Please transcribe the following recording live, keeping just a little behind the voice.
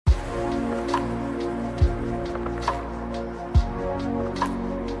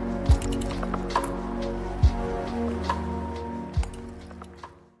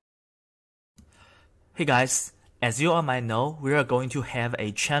Hey guys, as you all might know, we are going to have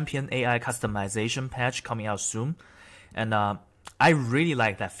a champion AI customization patch coming out soon, and I really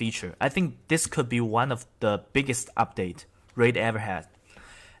like that feature. I think this could be one of the biggest update Raid ever had,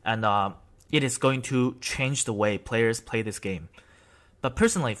 and it is going to change the way players play this game. But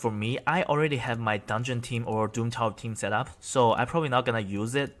personally, for me, I already have my dungeon team or Doom Tower team set up, so I'm probably not gonna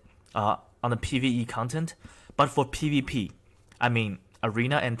use it on the PvE content. But for PvP, I mean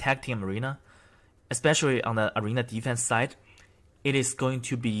arena and tag team arena, especially on the arena defense side, it is going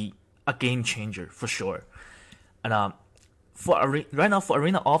to be a game changer for sure. And right now for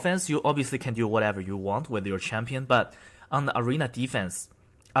arena offense, you obviously can do whatever you want with your champion, but on the arena defense,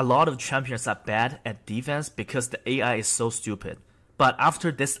 a lot of champions are bad at defense because the AI is so stupid. But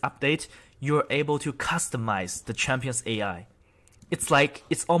after this update, you're able to customize the champion's AI.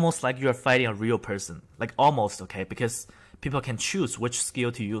 It's almost like you're fighting a real person. Like almost, okay, because people can choose which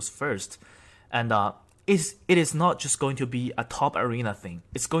skill to use first. And it is not just going to be a top arena thing.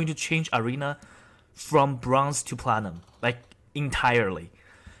 It's going to change arena from bronze to platinum, like entirely.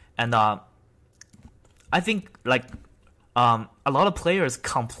 And I think like a lot of players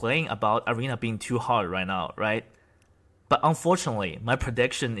complain about arena being too hard right now, right? But unfortunately, my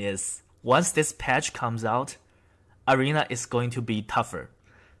prediction is once this patch comes out, arena is going to be tougher.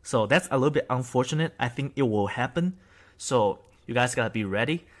 So that's a little bit unfortunate. I think it will happen. So you guys gotta be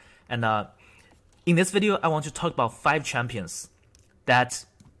ready. And in this video, I want to talk about 5 champions that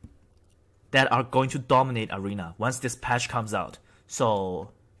are going to dominate arena once this patch comes out.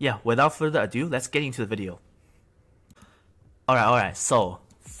 So yeah, without further ado, let's get into the video. Alright, so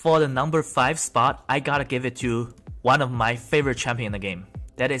for the number 5 spot, I gotta give it to one of my favorite champion in the game.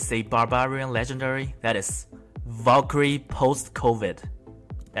 That is a Barbarian Legendary. That is Valkyrie post-COVID.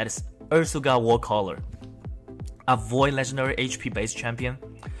 That is Ursuga Warlord. A Void Legendary HP based champion.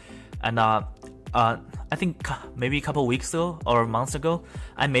 And I think maybe a couple weeks ago or months ago,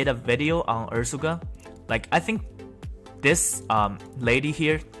 I made a video on Ursuga. Like, I think this lady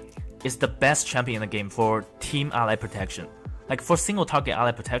here is the best champion in the game for team ally protection. Like for single target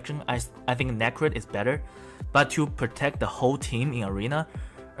ally protection, I think Necrit is better. But to protect the whole team in arena,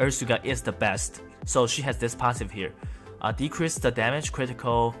 Ursuga is the best. So she has this passive here. Decrease the damage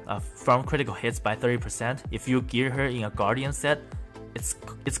from critical hits by 30%. If you gear her in a Guardian set,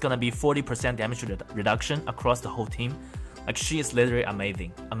 it's gonna be 40% damage reduction across the whole team. Like, she is literally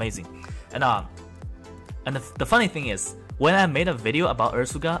amazing. And the funny thing is, when I made a video about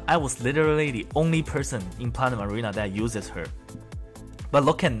Ursuga, I was literally the only person in Platinum Arena that uses her. But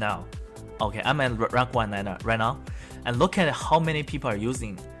look at now. Okay, I'm at rank 1 right now, and look at how many people are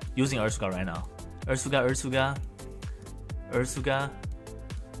using Ursuga right now. Ursuga.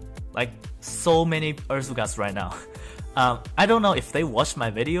 Like, so many Ursugas right now. I don't know if they watched my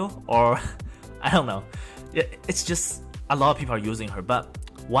video or I don't know. It's just a lot of people are using her, but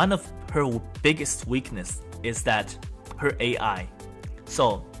one of her biggest weakness is that her AI.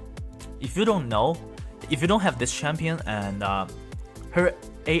 So if you don't have this champion, and her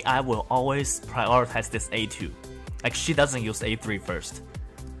AI will always prioritize this A2. Like, she doesn't use A3 first.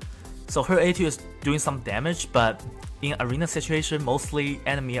 So her A2 is doing some damage, but in arena situation, mostly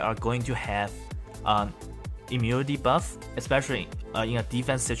enemy are going to have immunity buff, especially in a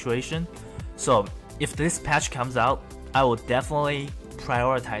defense situation. So if this patch comes out, I will definitely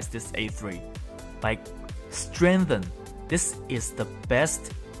prioritize this A3. Like, strengthen. This is the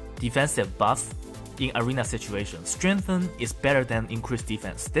best defensive buff in arena situation. Strengthen is better than increased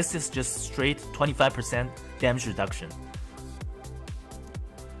defense. This is just straight 25% damage reduction.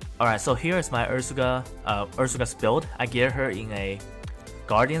 Alright, so here is my Ursuga's build. I gear her in a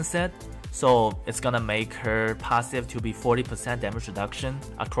Guardian set, so it's gonna make her passive to be 40% damage reduction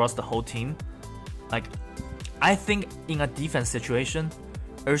across the whole team. Like, I think in a defense situation,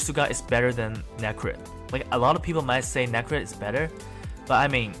 Ursuga is better than Necrit. Like, a lot of people might say Necrit is better, but I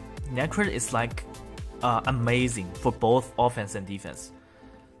mean, Necrit is like amazing for both offense and defense.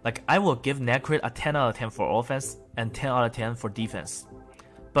 Like, I will give Necrit a 10 out of 10 for offense and 10 out of 10 for defense.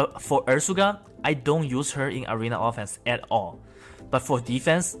 But for Ursuga, I don't use her in arena offense at all. But for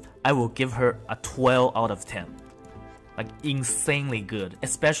defense, I will give her a 12 out of 10. Like, insanely good,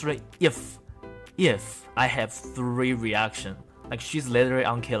 especially if I have 3 reaction. Like, she's literally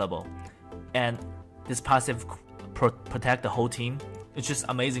unkillable. And this passive protect the whole team. It's just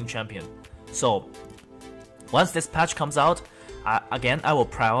amazing champion. So once this patch comes out, again, I will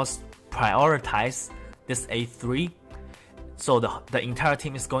prioritize this A3. So the entire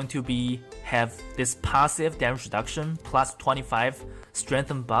team is going to have this passive damage reduction plus 25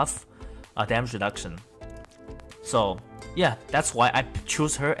 strengthen buff damage reduction. So yeah, that's why I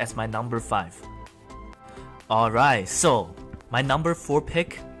choose her as my number 5. Alright, so my number 4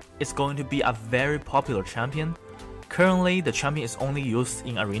 pick is going to be a very popular champion. Currently, the champion is only used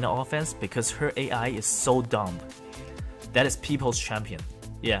in arena offense because her AI is so dumb. That is People's Champion.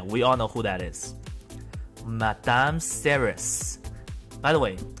 Yeah, we all know who that is. Madame Ceres. By the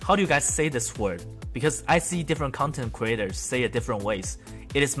way, how do you guys say this word? Because I see different content creators say it different ways.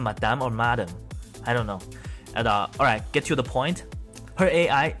 It is Madame or Madam. I don't know. And alright, get to the point. Her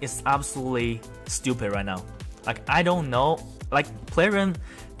AI is absolutely stupid right now. Like, I don't know. Like, PlayerUnknown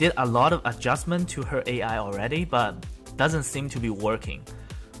did a lot of adjustment to her AI already, but doesn't seem to be working.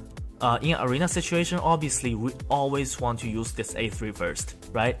 In an arena situation, obviously, we always want to use this A3 first,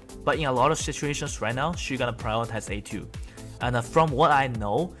 right? But in a lot of situations right now, she's gonna prioritize A2. And from what I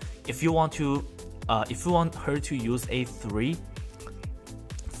know, if you want her to use A3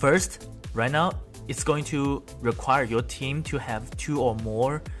 first, right now, it's going to require your team to have two or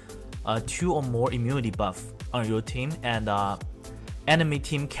more immunity buff on your team, and enemy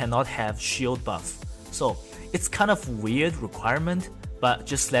team cannot have shield buff. So it's kind of weird requirement, but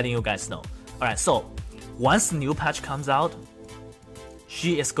just letting you guys know. Alright, so once the new patch comes out,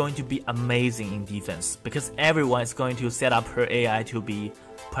 she is going to be amazing in defense because everyone is going to set up her AI to be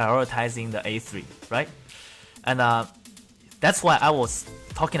prioritizing the A3, right? And that's why I was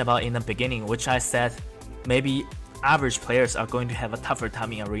talking about in the beginning, which I said maybe average players are going to have a tougher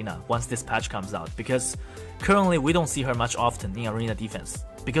time in arena once this patch comes out, because currently we don't see her much often in arena defense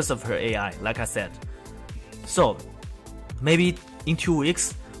because of her AI, like I said. So maybe in 2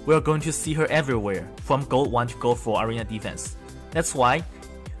 weeks we're going to see her everywhere from Gold 1 to Gold 4 arena defense. That's why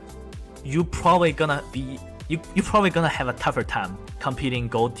you're probably gonna have a tougher time competing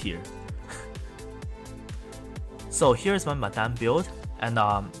Gold tier. So here's my Madame build. And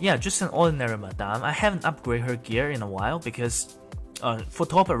yeah, just an ordinary Madame. I haven't upgraded her gear in a while because for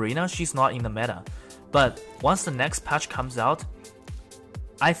top arena, she's not in the meta. But once the next patch comes out,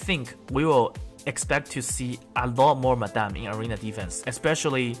 I think we will expect to see a lot more Madame in arena defense,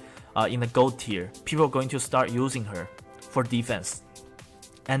 especially in the gold tier. People are going to start using her for defense.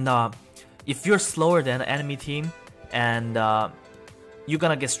 And if you're slower than the enemy team, and you're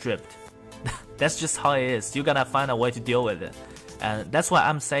gonna get stripped. That's just how it is. You're gonna find a way to deal with it. And that's why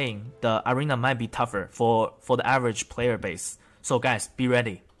I'm saying the arena might be tougher for the average player base. So guys, be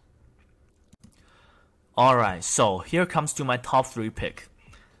ready. Alright, so here comes to my top 3 pick.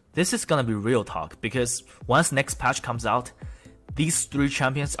 This is gonna be real talk because once next patch comes out, these 3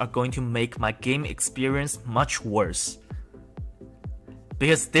 champions are going to make my game experience much worse.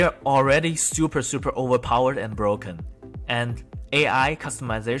 Because they're already super overpowered and broken. And AI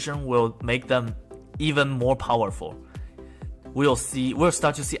customization will make them even more powerful. We'll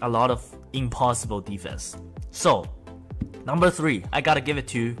start to see a lot of impossible defense. So, number 3, I gotta give it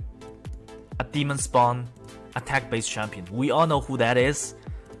to a demon spawn attack-based champion. We all know who that is.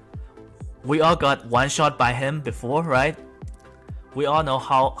 We all got one shot by him before, right? We all know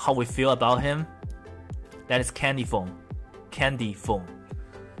how we feel about him. That is Candy Foam. Candy Foam.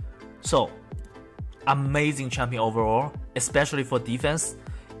 So, amazing champion overall, especially for defense.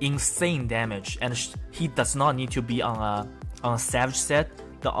 Insane damage, and he does not need to be on a Savage set.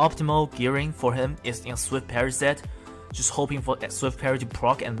 The optimal gearing for him is in a Swift Parry set, just hoping for a Swift Parry to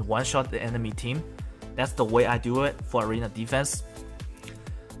proc and one-shot the enemy team. That's the way I do it for arena defense.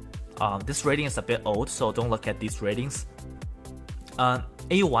 This rating is a bit old, so don't look at these ratings.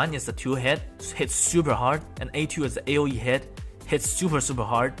 A1 is a 2-hit, hits super hard, and A2 is an AoE hit, hits super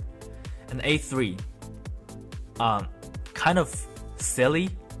hard, and A3, kind of silly.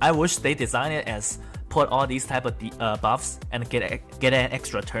 I wish they designed it as put all these type of buffs and get an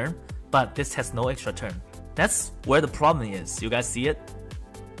extra turn, but this has no extra turn. That's where the problem is. You guys see it?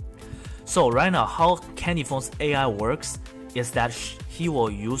 So right now, how Candy Foam's AI works is that he will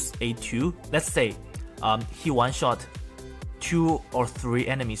use A2. Let's say he one-shot 2 or 3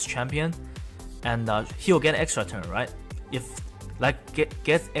 enemies champion, and he'll get an extra turn, right? If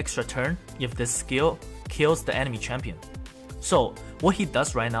get extra turn if the skill kills the enemy champion. So what he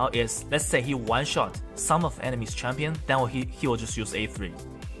does right now is, let's say he one-shot some of enemy's champion, then he will just use A3.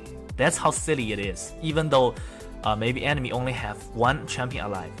 That's how silly it is. Even though maybe enemy only have 1 champion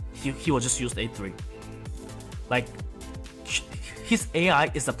alive, he will just use A3. Like, his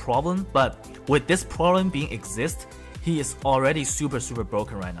AI is a problem, but with this problem being exist, he is already super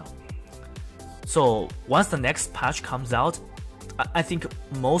broken right now. So once the next patch comes out, I think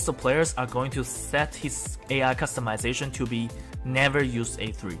most of the players are going to set his AI customization to be never use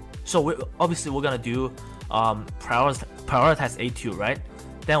A3. So obviously we're gonna do prioritize A2, right?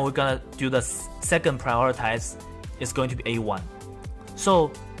 Then we're gonna do the second prioritize is going to be A1.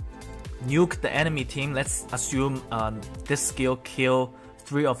 So nuke the enemy team. Let's assume this skill kill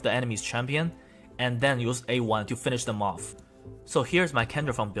 3 of the enemy's champion, and then use A1 to finish them off. So here's my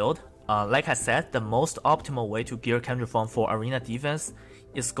Kendraform build. Like I said, the most optimal way to gear Kendraform for arena defense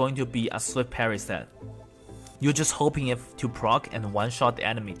is going to be a swift parry set. You're just hoping it to proc and one-shot the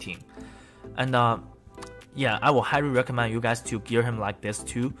enemy team. And yeah, I will highly recommend you guys to gear him like this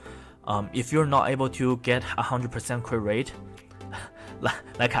too. If you're not able to get 100% crit rate,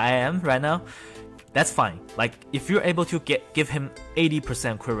 like I am right now, that's fine. Like if you're able to give him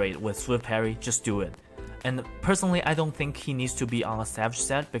 80% crit rate with swift parry, just do it. And personally, I don't think he needs to be on a Savage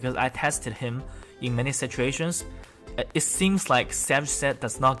set because I tested him in many situations. It seems like Savage set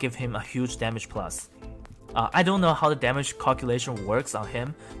does not give him a huge damage plus. I don't know how the damage calculation works on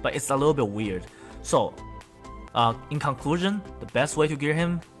him, but it's a little bit weird. So, in conclusion, the best way to gear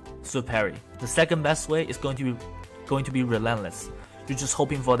him, swift parry. The second best way is going to be relentless. You're just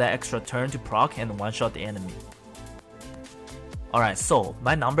hoping for that extra turn to proc and one-shot the enemy. Alright, so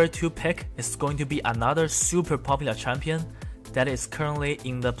my number 2 pick is going to be another super popular champion that is currently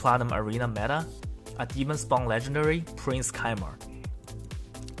in the Platinum Arena meta, a Demon Spawn legendary, Prince Kaimar.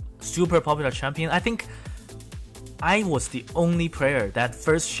 Super popular champion. I think I was the only player that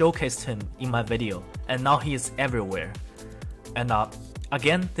first showcased him in my video, and now he is everywhere. And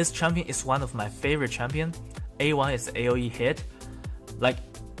again, this champion is one of my favorite champion. A1 is AoE hit. Like,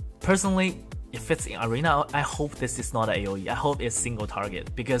 personally, if it's in arena, I hope this is not an AoE. I hope it's single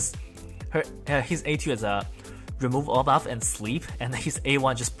target because his A2 is a remove all buff and sleep, and his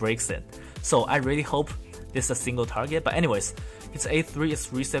A1 just breaks it. So I really hope this is a single target. But anyways, his A3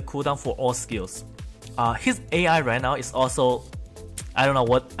 is reset cooldown for all skills. His AI right now is also, I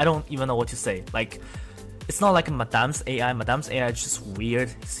don't even know what to say. Like, it's not like Madame's AI. Madame's AI is just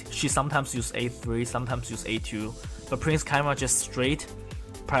weird. She sometimes use A3, sometimes use A2, but Prince Kaimar just straight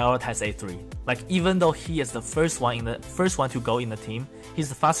prioritize A3. Like, even though he is the first one to go in the team, he's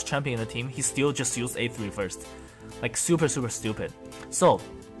the fastest champion in the team, he still just used A3 first. Like, super stupid. So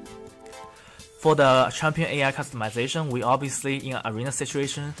for the champion AI customization, we obviously in an arena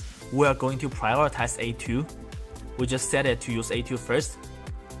situation, we are going to prioritize A2. We just set it to use A2 first.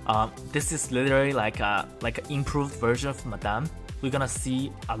 This is literally like an improved version of Madame. We're gonna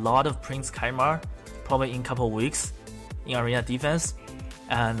see a lot of Prince Kaimar probably in a couple weeks in arena defense.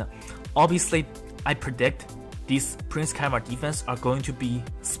 And obviously, I predict these Prince Kaimar defense are going to be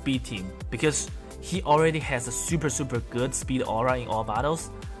speed team because he already has a super good speed aura in all battles.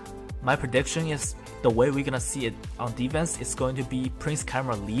 My prediction is the way we're gonna see it on defense is going to be Prince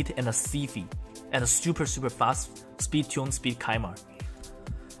Kaimar lead and a Sifi and a super fast speed tune speed Kaimar.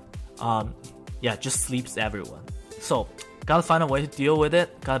 Yeah, just sleeps everyone. So gotta find a way to deal with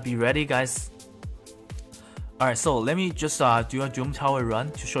it. Gotta be ready, guys. Alright, so let me just do a Doom Tower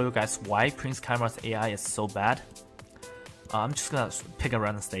run to show you guys why Prince Kaimar's AI is so bad. I'm just gonna pick a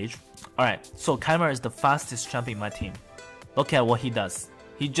random stage. Alright, so Kaimar is the fastest champion in my team. Look at what he does.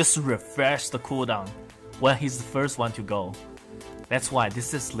 He just refreshes the cooldown when he's the first one to go. That's why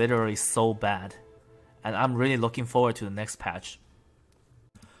this is literally so bad. And I'm really looking forward to the next patch.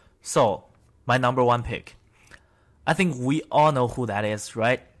 So, my number 1 pick. I think we all know who that is,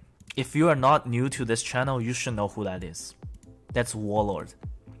 right? If you are not new to this channel, you should know who that is. That's Warlord.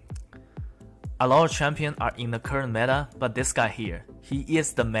 A lot of champions are in the current meta, but this guy here, he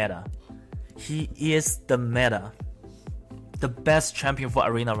is the meta. He is the meta. The best champion for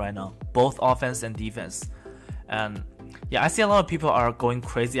arena right now, both offense and defense. And yeah, I see a lot of people are going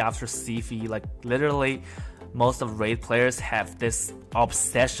crazy after Sifi. Like, literally, most of raid players have this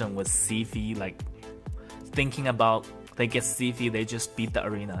obsession with Sifi, like thinking about they get Sifi, they just beat the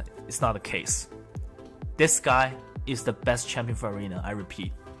arena. It's not the case. This guy is the best champion for arena, I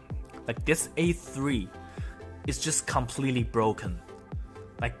repeat. Like, this A3 is just completely broken.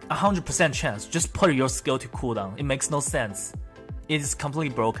 Like 100% chance, just put your skill to cooldown. It makes no sense. It is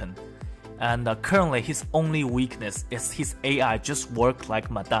completely broken. And currently his only weakness is his AI just work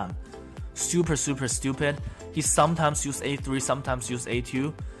like Madame. Super stupid. He sometimes use A3, sometimes use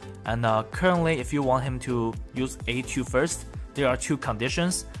A2. And currently, if you want him to use A2 first, there are 2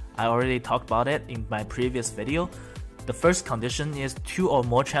 conditions. I already talked about it in my previous video. The first condition is 2 or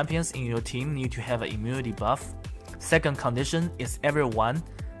more champions in your team need to have an immunity buff. Second condition is everyone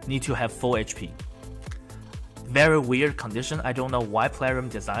need to have full HP. Very weird condition. I don't know why Playroom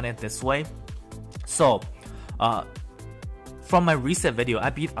designed it this way. So, from my recent video, I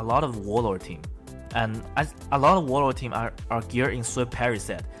beat a lot of Warlord team. And a lot of Warlord team are geared in swift parry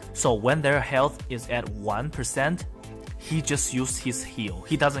set. So when their health is at 1%, he just uses his heal.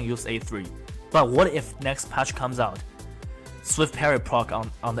 He doesn't use A3. But what if next patch comes out? Swift parry proc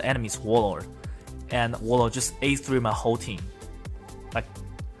on the enemy's Warlord, and Warlord just A3 my whole team.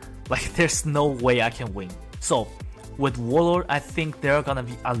 Like there's no way I can win. So with Warlord, I think there are gonna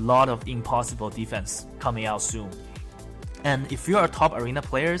be a lot of impossible defense coming out soon. And if you are top arena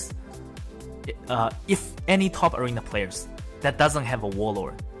players, if any top arena players that doesn't have a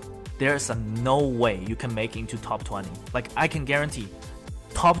Warlord, there's no way you can make it into top 20. Like I can guarantee,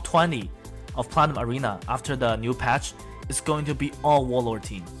 top 20 of Platinum Arena after the new patch is going to be all Warlord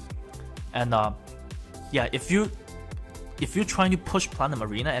team. And yeah, if you're trying to push Platinum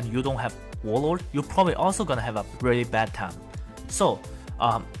Arena and you don't have Warlord, you're probably also gonna have a really bad time. So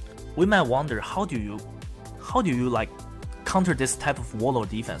we might wonder, how do you like counter this type of Warlord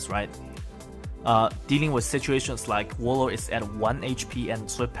defense, right? Dealing with situations like Warlord is at 1 HP and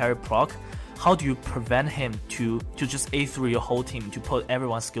Swift parry proc, how do you prevent him to just A3 your whole team to put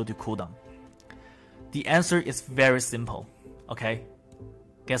everyone's skill to cooldown? The answer is very simple, okay?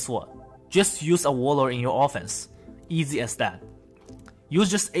 Guess what? Just use a Warlord in your offense. Easy as that. You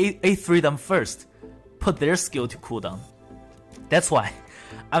just A3 them first, put their skill to cooldown. That's why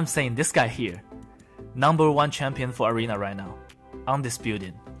I'm saying this guy here, #1 champion for Arena right now,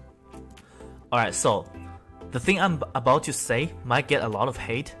 undisputed. Alright, so the thing I'm about to say might get a lot of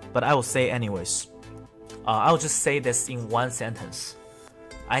hate, but I will say anyways. I'll just say this in one sentence.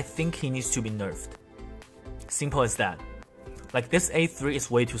 I think he needs to be nerfed. Simple as that. Like this A3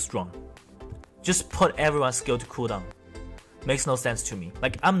 is way too strong. Just put everyone's skill to cooldown. Makes no sense to me.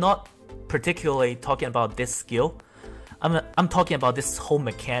 Like I'm not particularly talking about this skill. I'm talking about this whole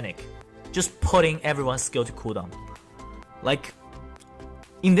mechanic. Just putting everyone's skill to cooldown. Like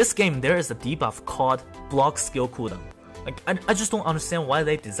in this game there is a debuff called block skill cooldown. Like I just don't understand why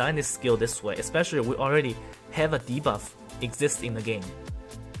they designed this skill this way, especially we already have a debuff exist in the game.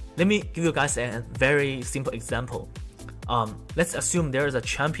 Let me give you guys a very simple example. Let's assume there is a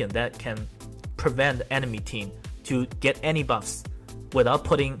champion that can prevent the enemy team to get any buffs without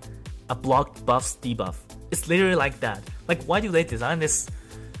putting a block buffs debuff. It's literally like that. Like why do they design this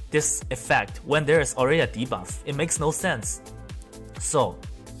effect when there is already a debuff? It makes no sense. So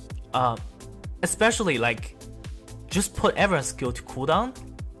especially like just put everyone's skill to cooldown.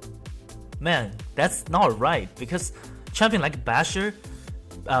 Man, that's not right, because champion like Basher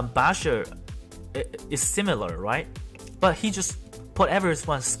is similar, right? But he just put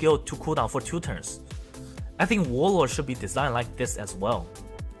everyone's skill to cooldown for 2 turns. I think Warlord should be designed like this as well.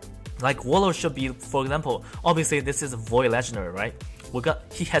 Like Warlord should be, for example, obviously this is a Void Legendary, right?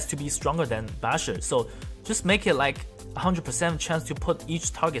 He has to be stronger than Basher, so just make it like 100% chance to put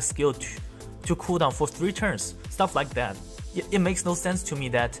each target skill to cooldown for 3 turns, stuff like that. It makes no sense to me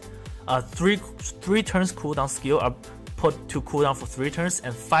that 3 turns cooldown skill are put to cooldown for 3 turns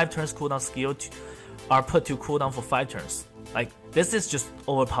and 5 turns cooldown skill are put to cooldown for 5 turns. Like this is just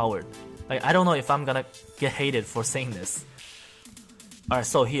overpowered. Like I don't know if I'm gonna get hated for saying this. Alright,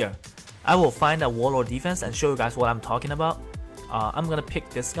 so here I will find a Warlord defense and show you guys what I'm talking about. I'm gonna pick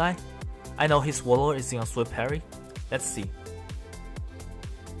this guy. I know his Warlord is in a Swift parry. Let's see.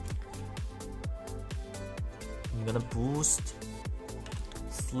 I'm gonna boost,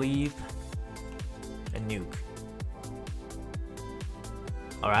 sleep, and nuke.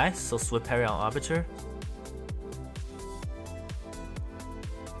 Alright, so Swift parry on Arbiter.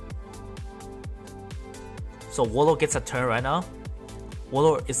 So Warlord gets a turn right now.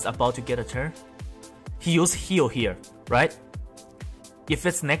 Warlord is about to get a turn. He used heal here, right? If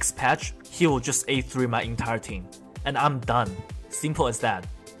it's next patch, he will just A3 my entire team. And I'm done. Simple as that.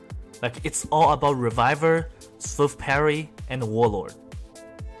 Like it's all about Reviver, Swift parry, and Warlord.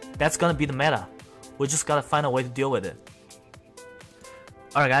 That's gonna be the meta. We just gotta find a way to deal with it.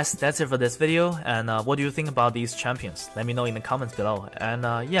 Alright guys, that's it for this video, and what do you think about these champions? Let me know in the comments below.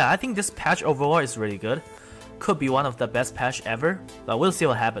 And yeah, I think this patch overall is really good. Could be one of the best patch ever, but we'll see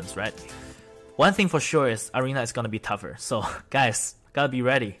what happens, right? One thing for sure is Arena is gonna be tougher, so guys, gotta be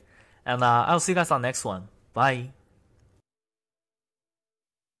ready. And I'll see you guys on the next one. Bye!